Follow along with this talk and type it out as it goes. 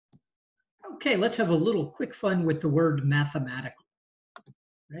Okay, let's have a little quick fun with the word mathematical,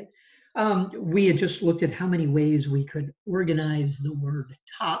 right? We had just looked at how many ways we could organize the word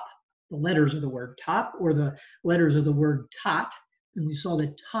top, the letters of the word top, or the letters of the word tot. And we saw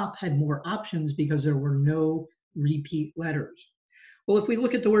that top had more options because there were no repeat letters. Well, if we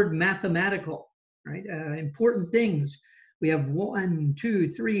look at the word mathematical, right, important things, we have 1, 2,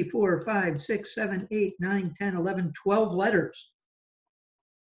 3, 4, 5, 6, 7, 8, 9, 10, 11, 12 letters.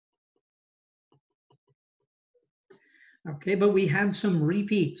 Okay, but we have some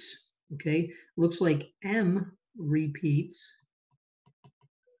repeats. Okay, looks like M repeats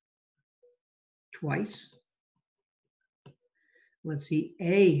twice. Let's see,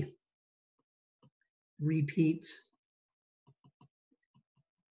 A repeats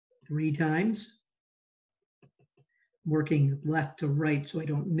 3 times. Working left to right so I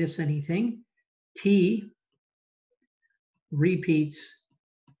don't miss anything. T repeats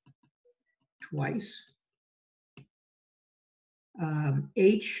twice.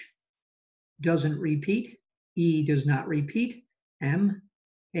 H doesn't repeat. E does not repeat. M,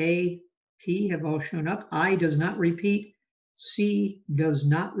 A, T have all shown up. I does not repeat. C does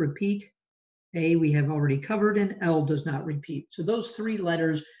not repeat. A we have already covered, and L does not repeat. So those 3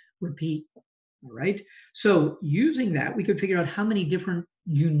 letters repeat. All right. So using that, we could figure out how many different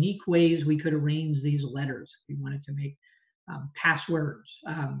unique ways we could arrange these letters if we wanted to make passwords.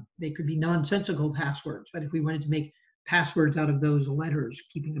 They could be nonsensical passwords, but if we wanted to make passwords out of those letters,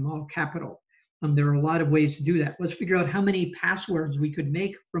 keeping them all capital, there are a lot of ways to do that. Let's figure out how many passwords we could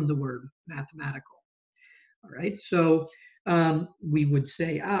make from the word mathematical. All right. So we would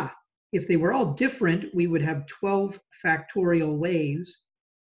say, if they were all different, we would have 12 factorial ways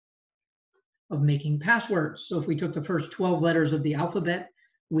of making passwords. So if we took the first 12 letters of the alphabet,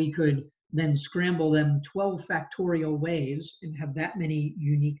 we could then scramble them 12 factorial ways and have that many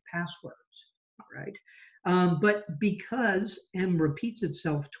unique passwords. All right. But because M repeats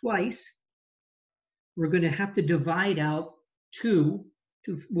itself twice, we're going to have to divide out 2.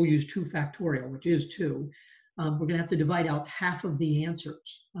 We'll use 2 factorial, which is 2. We're going to have to divide out half of the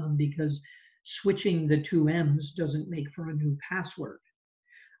answers because switching the 2 M's doesn't make for a new password.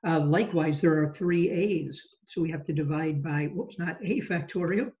 Likewise, there are 3 A's, so we have to divide by, not A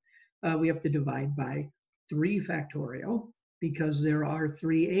factorial, we have to divide by 3 factorial because there are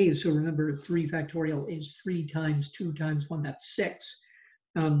 3 A's. So remember, 3 factorial is 3 times 2 times 1, that's 6.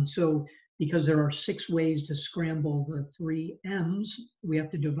 So because there are 6 ways to scramble the 3 M's, we have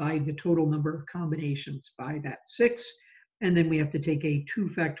to divide the total number of combinations by that 6, and then we have to take a 2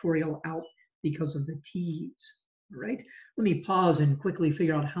 factorial out because of the T's. All right, let me pause and quickly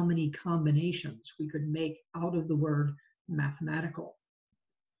figure out how many combinations we could make out of the word mathematical.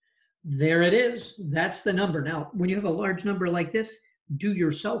 There it is. That's the number. Now, when you have a large number like this, do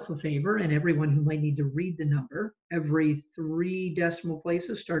yourself a favor, and everyone who might need to read the number, every 3 decimal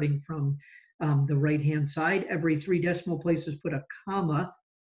places, starting from the right-hand side, every 3 decimal places put a comma,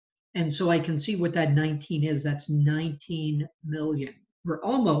 and so I can see what that 19 is. That's 19 million. We're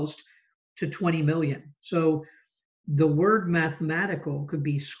almost to 20 million. So the word mathematical could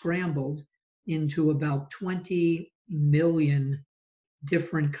be scrambled into about 20 million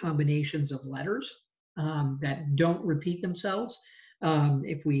different combinations of letters that don't repeat themselves.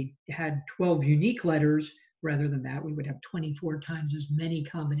 If we had 12 unique letters, rather than that, we would have 24 times as many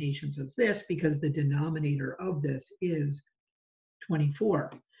combinations as this because the denominator of this is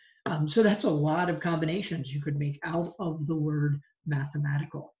 24. So that's a lot of combinations you could make out of the word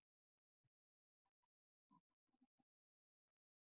mathematical.